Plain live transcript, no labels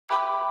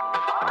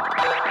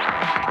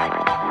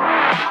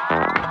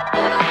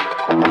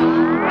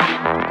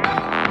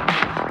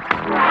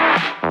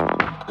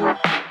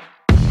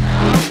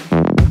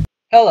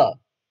Hello,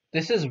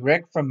 this is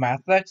Rick from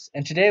MathX,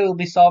 and today we'll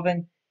be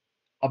solving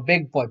a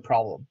big boy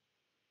problem.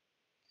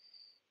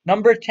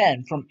 Number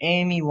 10 from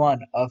AIME I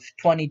of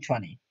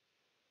 2020.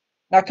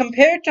 Now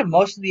compared to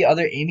most of the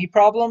other AIME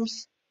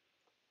problems,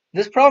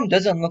 this problem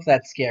doesn't look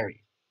that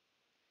scary.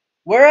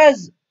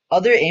 Whereas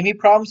other AIME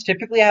problems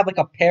typically have like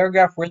a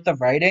paragraph worth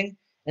of writing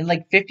and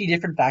like 50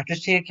 different factors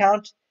to take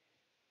account,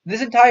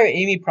 this entire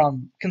AIME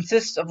problem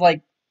consists of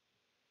like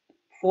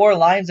 4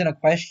 lines and a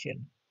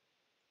question.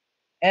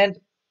 And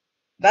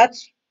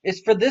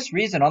it's for this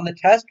reason on the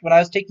test when I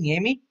was taking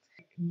AIME,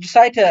 I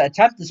decided to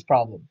attempt this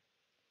problem.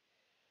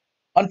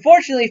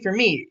 Unfortunately for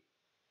me,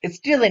 it's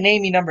still an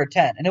AIME number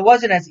 10, and it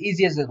wasn't as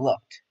easy as it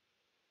looked.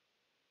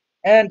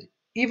 And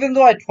even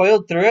though I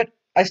toiled through it,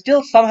 I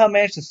still somehow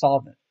managed to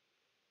solve it.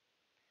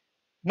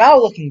 Now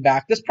looking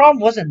back, this problem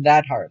wasn't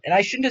that hard, and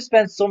I shouldn't have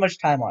spent so much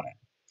time on it.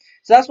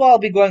 So that's why I'll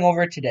be going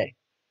over it today.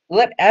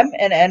 Let m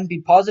and n be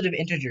positive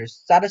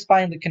integers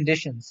satisfying the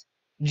conditions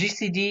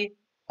GCD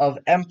of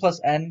m plus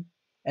n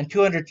and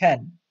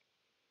 210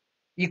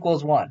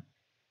 equals 1.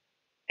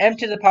 M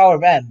to the power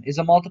of n is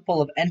a multiple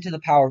of n to the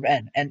power of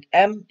n, and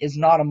m is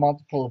not a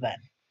multiple of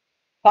n.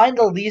 Find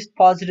the least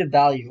positive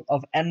value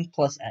of n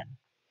plus n.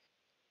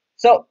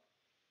 So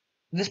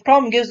this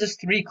problem gives us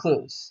 3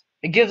 clues.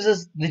 It gives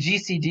us the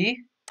GCD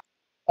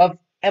of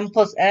m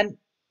plus n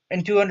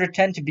and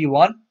 210 to be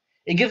 1.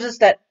 It gives us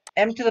that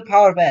m to the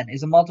power of n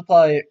is a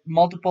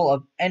multiple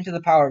of n to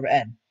the power of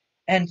n,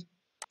 and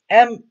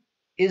m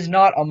is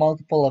not a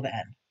multiple of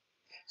n.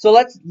 So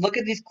let's look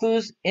at these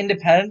clues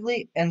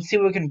independently and see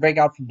what we can break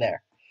out from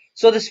there.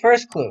 So this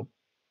first clue,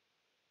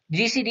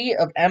 GCD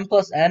of m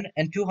plus n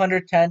and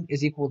 210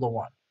 is equal to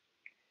 1.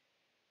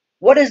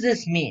 What does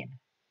this mean?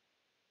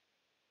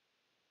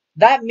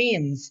 That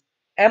means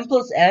m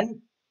plus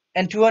n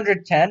and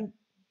 210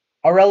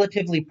 are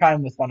relatively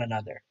prime with one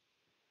another.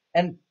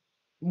 And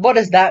what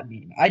does that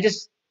mean? I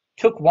just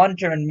took one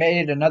term and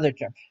made it another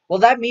term. Well,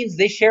 that means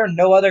they share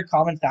no other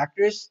common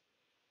factors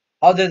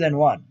other than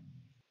 1.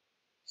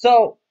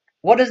 So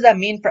what does that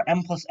mean for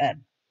m plus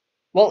n?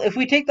 Well, if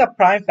we take the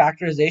prime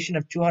factorization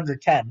of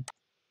 210,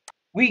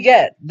 we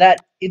get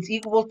that it's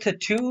equal to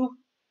 2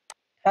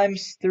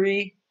 times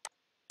 3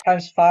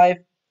 times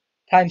 5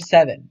 times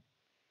 7.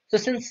 So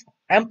since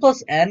m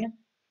plus n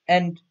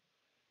and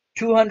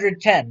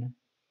 210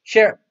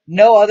 share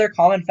no other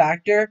common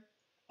factor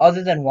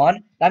other than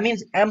 1, that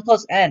means m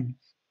plus n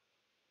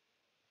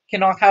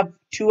cannot have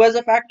 2 as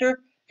a factor,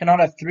 cannot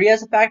have 3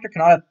 as a factor,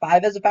 cannot have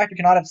 5 as a factor,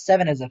 cannot have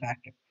 7 as a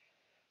factor.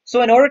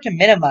 So in order to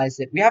minimize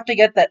it, we have to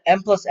get that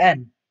m plus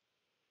n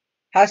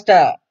has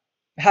to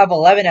have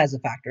 11 as a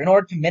factor in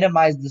order to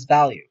minimize this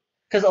value,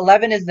 because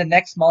 11 is the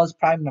next smallest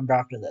prime number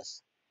after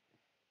this.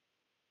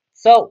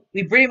 So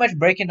we pretty much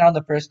break it down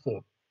the first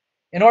clue.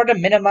 In order to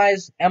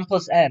minimize m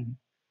plus n,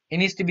 it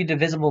needs to be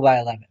divisible by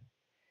 11.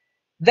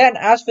 Then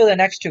as for the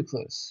next 2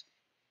 clues,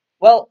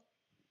 well,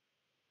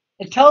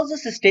 it tells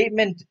us a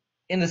statement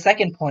in the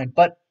second point,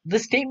 but the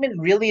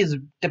statement really is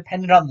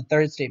dependent on the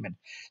third statement.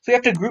 So we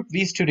have to group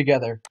these two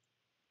together.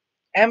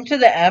 M to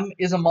the m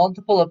is a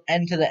multiple of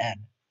n to the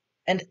n,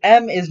 and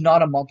m is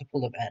not a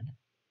multiple of n.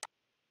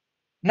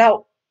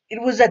 Now,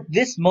 it was at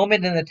this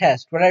moment in the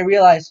test when I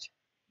realized,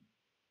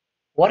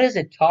 what is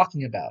it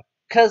talking about?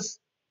 Because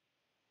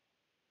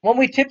when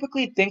we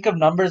typically think of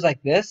numbers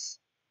like this,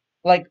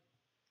 like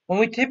when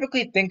we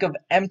typically think of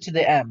m to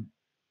the m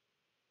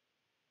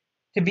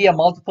to be a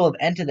multiple of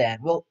n to the n,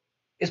 well,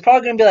 it's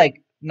probably going to be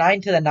like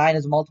 9 to the 9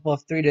 is a multiple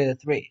of 3 to the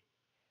 3.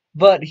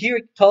 But here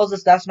it tells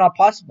us that's not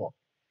possible,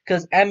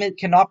 because m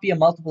cannot be a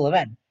multiple of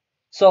n.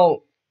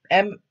 So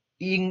m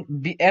being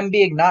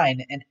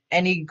 9 and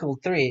n equal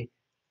 3,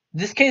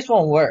 this case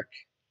won't work.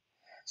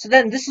 So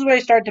then this is where I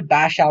start to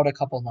bash out a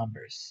couple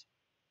numbers.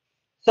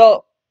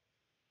 So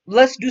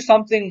let's do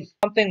something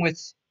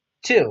with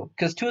 2,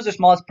 because 2 is the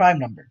smallest prime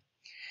number.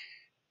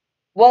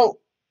 Well,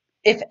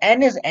 if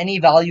n is any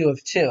value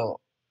of 2,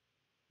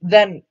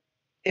 then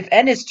if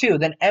n is 2,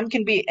 then m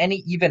can be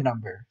any even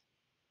number.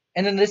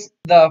 And then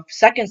the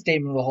second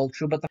statement will hold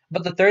true, but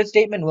the third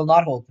statement will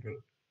not hold true,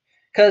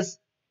 because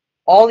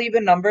all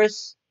even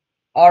numbers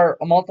are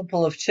a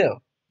multiple of 2,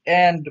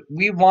 and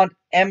we want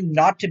m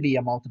not to be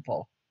a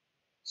multiple.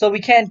 So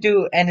we can't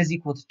do n is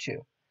equal to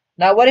 2.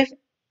 Now what if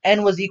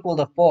n was equal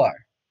to 4?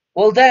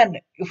 Well then,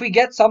 if we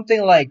get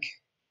something like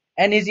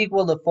n is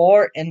equal to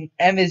 4 and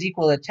m is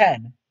equal to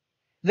 10,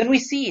 then we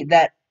see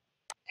that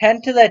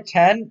 10 to the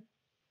 10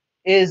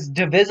 is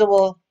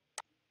divisible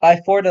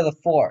by 4 to the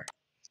 4.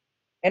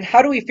 And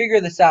how do we figure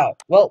this out?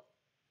 Well,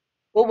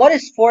 what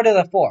is 4 to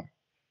the 4?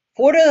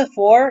 4 to the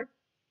 4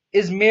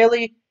 is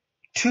merely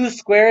 2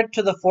 squared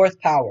to the 4th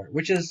power,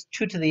 which is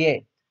 2 to the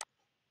 8th.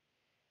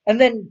 And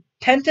then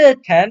 10 to the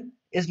 10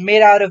 is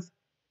made out of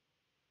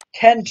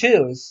 10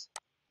 2's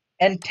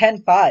and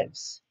 10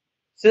 5's.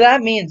 So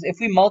that means if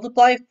we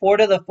multiply 4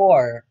 to the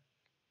 4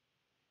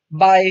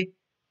 by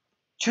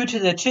 2 to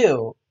the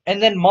 2,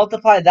 and then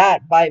multiply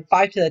that by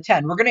 5 to the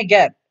 10, we're going to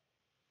get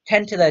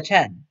 10 to the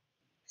 10.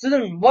 So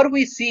then what do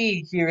we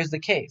see here is the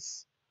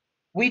case?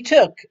 We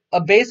took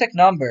a basic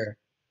number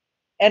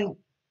and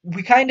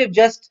we kind of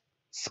just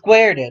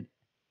squared it,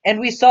 and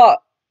we saw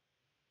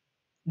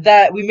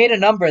that we made a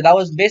number that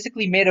was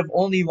basically made of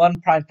only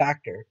one prime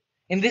factor.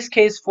 In this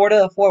case, 4 to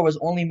the 4 was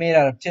only made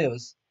out of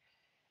 2's.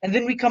 And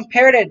then we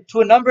compared it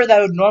to a number that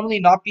would normally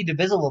not be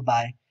divisible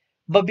by,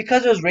 but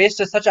because it was raised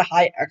to such a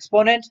high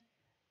exponent,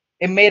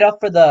 it made up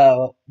for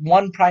the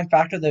one prime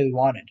factor that we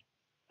wanted.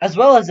 As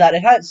well as that,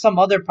 it had some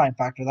other prime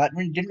factor that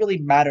didn't really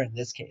matter in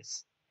this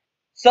case.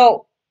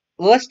 So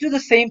let's do the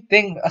same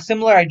thing, a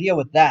similar idea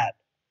with that,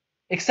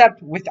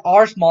 except with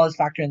our smallest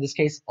factor, in this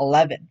case,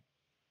 11.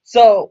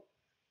 So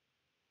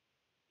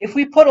if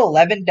we put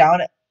 11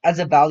 down as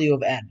a value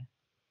of n,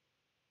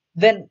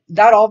 then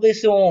that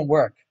obviously won't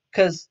work,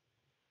 because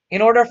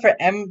in order for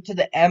m to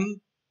the m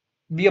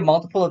be a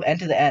multiple of n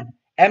to the n,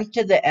 m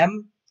to the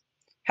m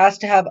has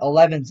to have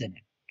 11's in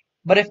it.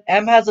 But if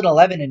m has an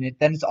 11 in it,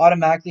 then it's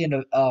automatically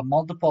a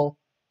multiple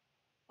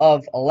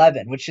of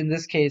 11, which in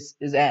this case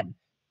is n.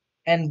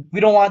 And we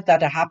don't want that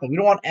to happen. We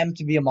don't want m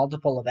to be a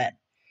multiple of n.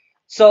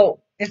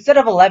 So instead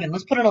of 11,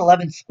 let's put an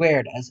 11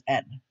 squared as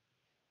n.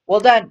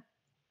 Well then,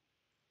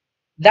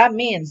 that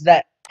means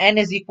that n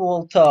is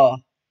equal to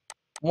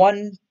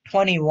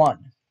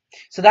 121.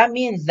 So that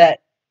means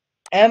that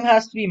m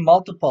has to be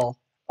multiple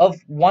of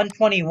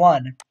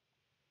 121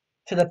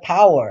 to the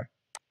power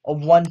of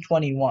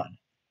 121.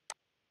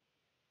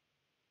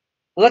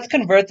 Let's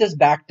convert this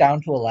back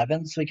down to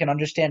 11 so we can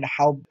understand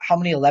how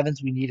many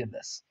 11s we need in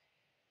this.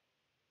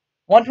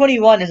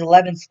 121 is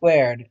 11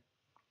 squared.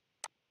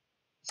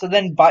 So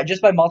then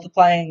just by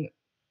multiplying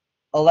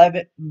 2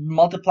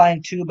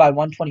 by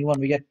 121,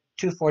 we get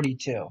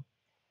 242.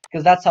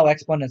 Because that's how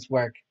exponents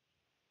work.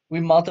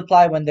 We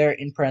multiply when they're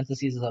in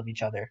parentheses of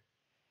each other.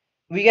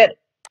 We get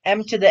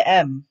m to the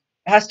m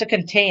has to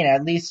contain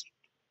at least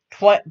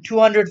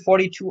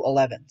 242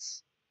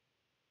 11s.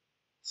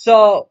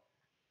 So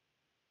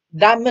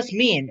that must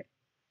mean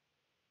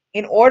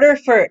in order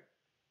for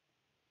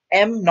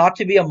m not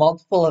to be a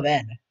multiple of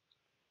n,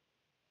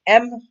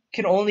 m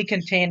can only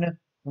contain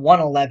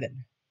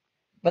 111.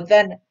 But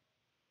then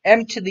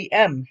m to the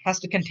m has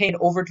to contain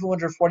over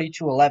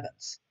 242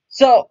 11s.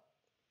 So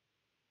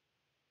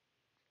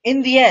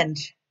in the end,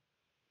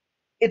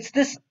 it's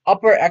this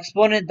upper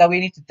exponent that we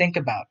need to think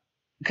about.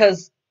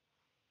 Because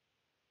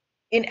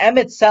in m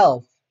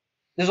itself,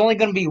 there's only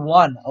going to be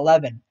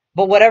 11.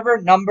 But whatever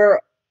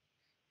number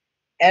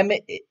m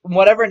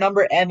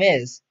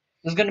is,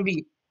 there's going to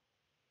be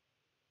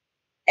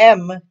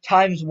m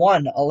times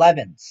 1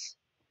 11s.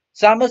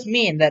 So that must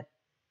mean that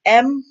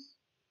m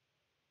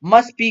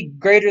must be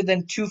greater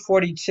than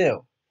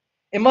 242.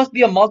 It must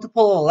be a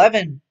multiple of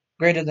 11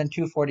 greater than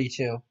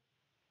 242.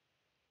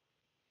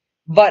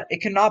 But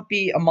it cannot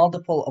be a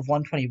multiple of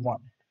 121.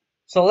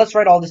 So let's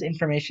write all this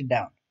information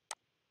down.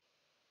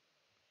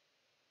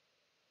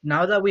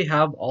 Now that we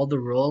have all the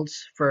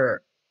rules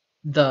for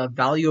the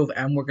value of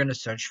m we're going to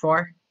search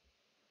for,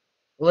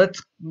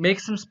 let's make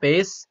some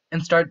space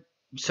and start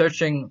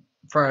searching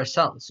for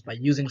ourselves by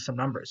using some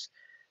numbers.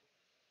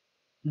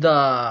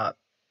 The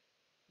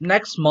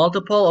next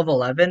multiple of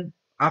 11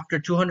 after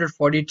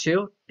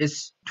 242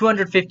 is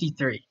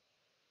 253.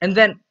 And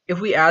then if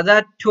we add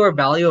that to our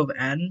value of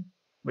n,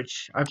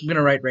 which I'm going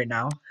to write right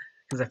now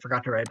because I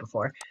forgot to write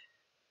before.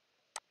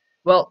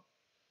 Well,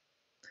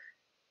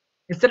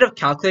 instead of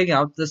calculating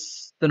out the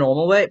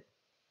normal way,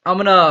 I'm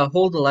going to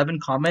hold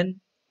 11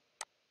 common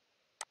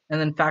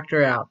and then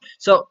factor it out.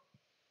 So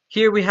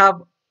here we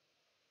have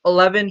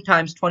 11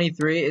 times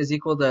 23 is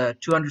equal to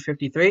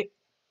 253.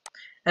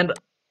 And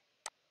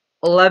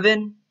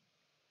 11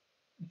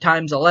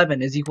 times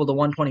 11 is equal to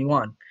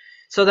 121.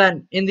 So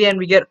then in the end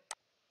we get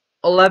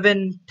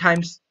 11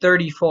 times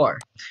 34.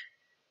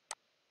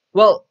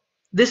 Well,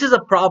 this is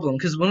a problem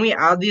because when we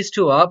add these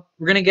two up,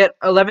 we're going to get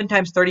 11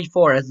 times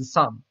 34 as the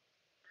sum.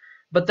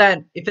 But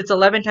then if it's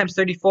 11 times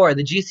 34,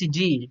 the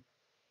GCD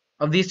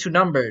of these two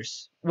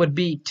numbers would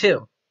be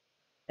 2.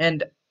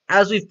 And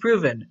as we've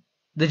proven,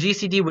 the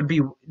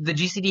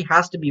GCD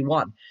has to be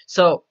 1.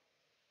 So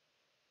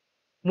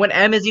when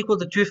m is equal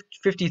to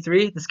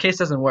 253, this case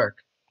doesn't work.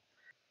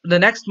 The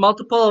next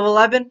multiple of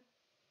 11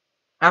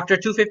 after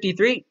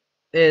 253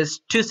 is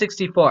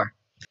 264.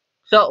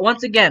 So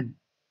once again,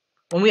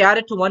 when we add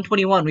it to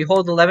 121, we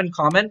hold 11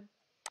 common.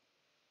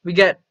 We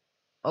get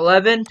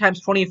 11 times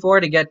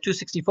 24 to get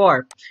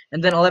 264,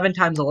 and then 11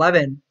 times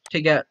 11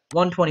 to get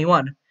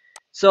 121.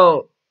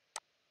 So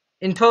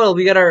in total,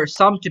 we get our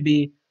sum to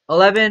be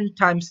 11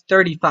 times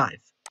 35.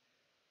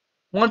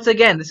 Once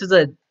again, this is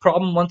a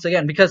problem once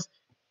again, because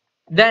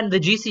then the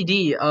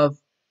GCD of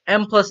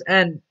m plus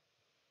n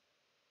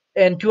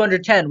and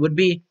 210 would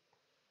be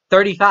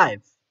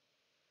 35.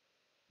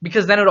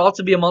 Because then it would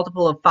also be a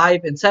multiple of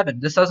 5 and 7.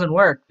 This doesn't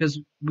work because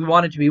we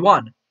want it to be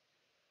 1.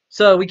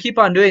 So we keep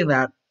on doing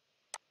that.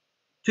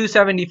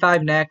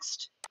 275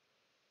 next,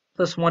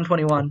 plus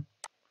 121.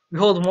 We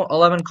hold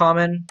 11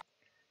 common,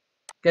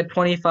 get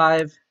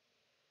 25,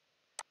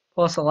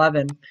 plus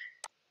 11.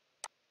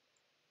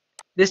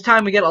 This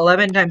time we get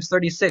 11 times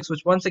 36,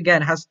 which once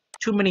again has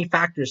too many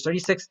factors.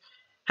 36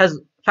 has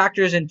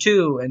factors in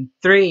 2 and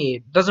 3.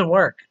 It doesn't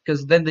work,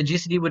 because then the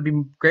GCD would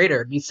be greater,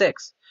 it'd be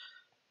 6.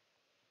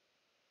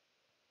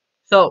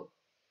 So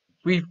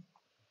we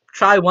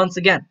try once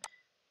again.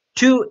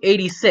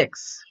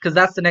 286, because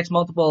that's the next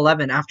multiple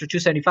 11 after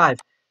 275,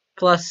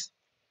 plus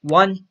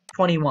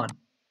 121.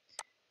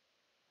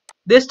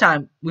 This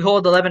time, we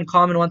hold 11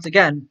 common once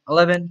again.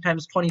 11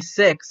 times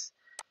 26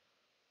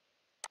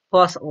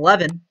 plus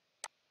 11.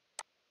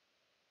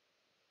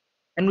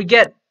 And we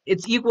get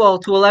it's equal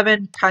to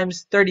 11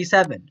 times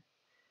 37.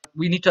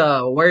 We need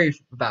to worry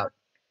about.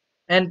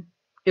 And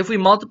if we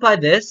multiply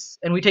this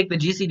and we take the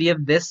GCD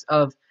of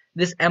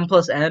this m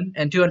plus n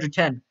and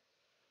 210,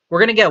 we're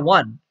going to get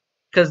 1.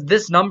 Because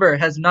this number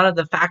has none of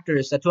the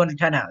factors that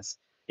 210 has.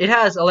 It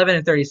has 11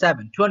 and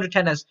 37.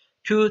 210 has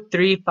 2,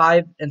 3,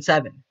 5, and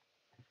 7.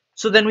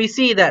 So then we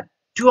see that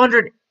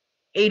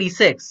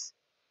 286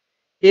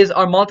 is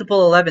our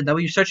multiple 11 that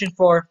we were searching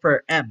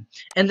for m.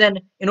 And then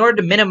in order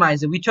to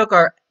minimize it, we took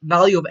our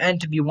value of n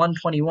to be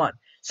 121.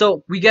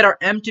 So we get our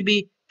m to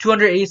be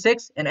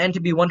 286 and n to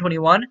be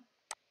 121.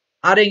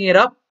 Adding it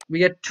up, we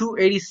get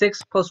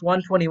 286 plus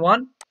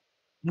 121.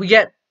 We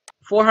get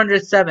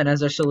 407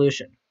 as our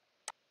solution.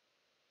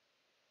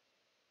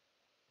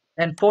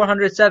 And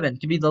 407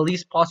 to be the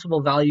least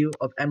possible value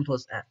of m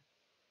plus n.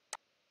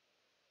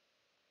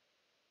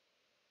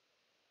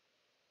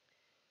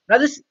 Now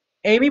this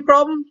AIME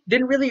problem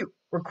didn't really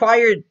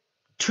require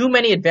too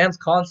many advanced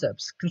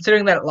concepts,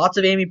 considering that lots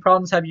of AIME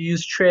problems have you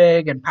use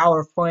trig and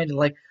PowerPoint and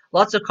like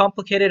lots of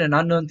complicated and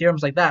unknown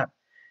theorems like that.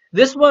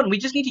 This one, we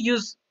just need to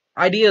use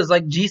ideas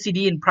like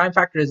GCD and prime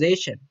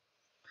factorization.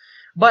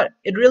 But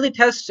it really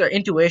tests our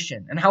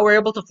intuition and how we're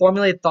able to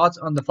formulate thoughts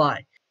on the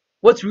fly.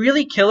 What's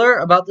really killer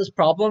about this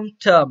problem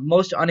to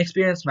most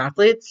unexperienced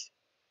mathletes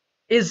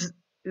is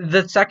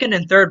the second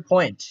and third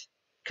point.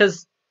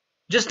 Because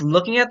just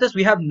looking at this,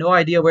 we have no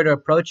idea where to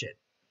approach it.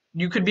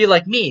 You could be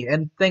like me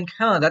and think,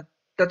 that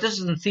just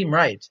doesn't seem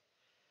right.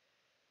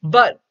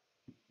 But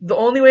the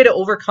only way to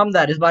overcome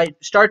that is by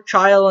start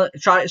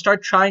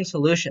trying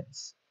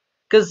solutions.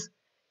 Because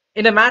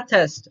in a math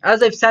test,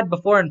 as I've said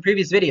before in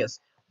previous videos,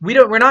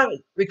 we're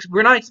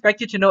not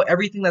expected to know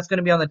everything that's going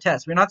to be on the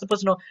test. We're not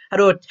supposed to know how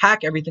to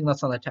attack everything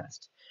that's on the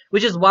test,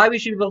 which is why we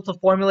should be able to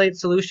formulate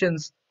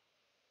solutions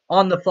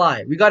on the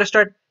fly. We got to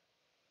start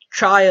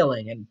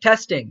trialing and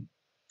testing,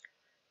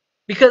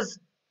 because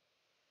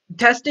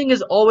testing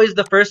is always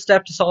the first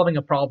step to solving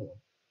a problem.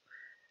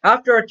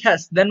 After a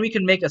test, then we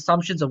can make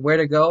assumptions of where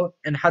to go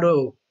and how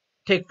to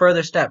take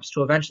further steps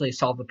to eventually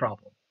solve the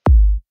problem.